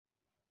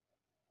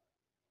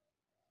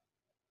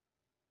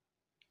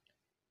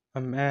A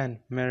man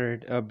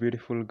married a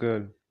beautiful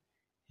girl.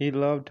 He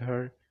loved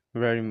her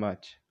very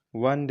much.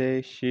 One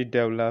day she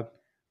developed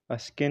a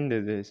skin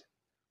disease.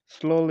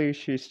 Slowly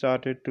she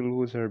started to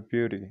lose her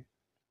beauty.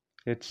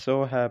 It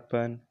so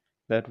happened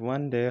that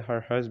one day her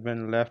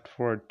husband left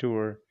for a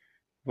tour.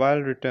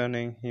 While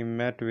returning, he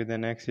met with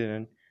an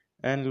accident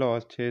and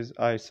lost his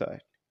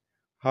eyesight.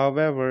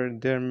 However,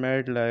 their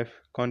married life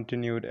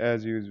continued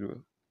as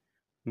usual.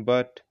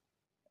 But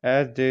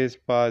as days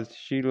passed,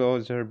 she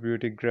lost her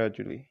beauty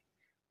gradually.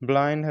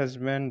 Blind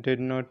husband did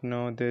not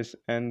know this,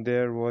 and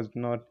there was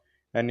not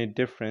any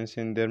difference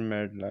in their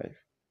married life.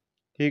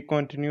 He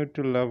continued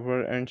to love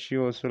her, and she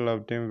also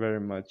loved him very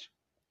much.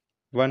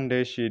 One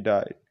day she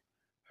died.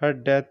 Her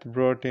death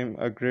brought him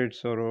a great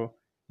sorrow.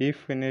 He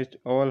finished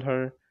all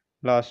her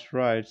last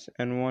rites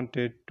and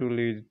wanted to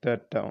leave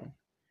that town.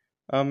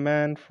 A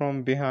man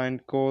from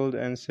behind called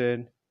and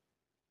said,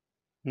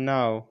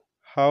 "Now,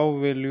 how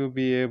will you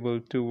be able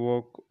to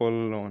walk all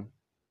alone?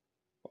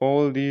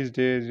 All these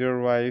days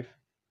your wife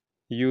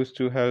used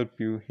to help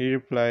you." He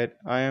replied,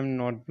 "I am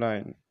not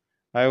blind.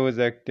 I was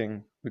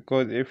acting,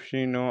 because if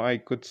she knew I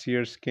could see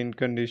her skin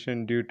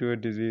condition due to a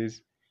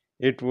disease,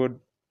 it would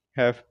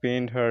have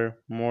pained her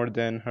more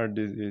than her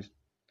disease.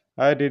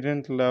 I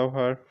didn't love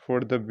her for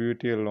the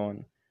beauty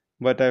alone,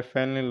 but I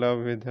fell in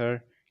love with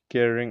her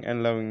caring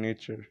and loving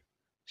nature.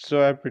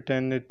 So I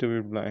pretended to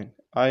be blind.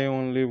 I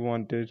only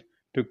wanted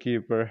to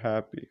keep her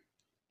happy."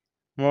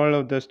 Moral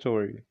of the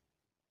story: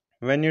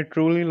 when you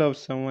truly love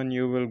someone,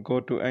 you will go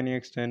to any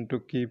extent to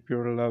keep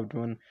your loved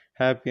one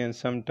happy, and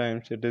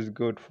sometimes it is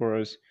good for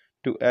us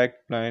to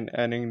act blind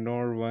and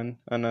ignore one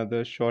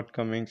another's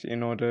shortcomings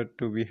in order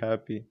to be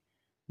happy.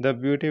 The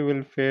beauty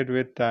will fade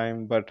with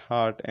time, but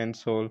heart and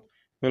soul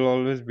will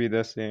always be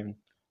the same.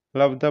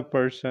 Love the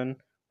person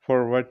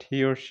for what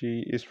he or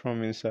she is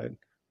from inside,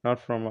 not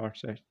from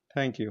outside.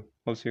 Thank you.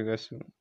 I'll see you guys soon.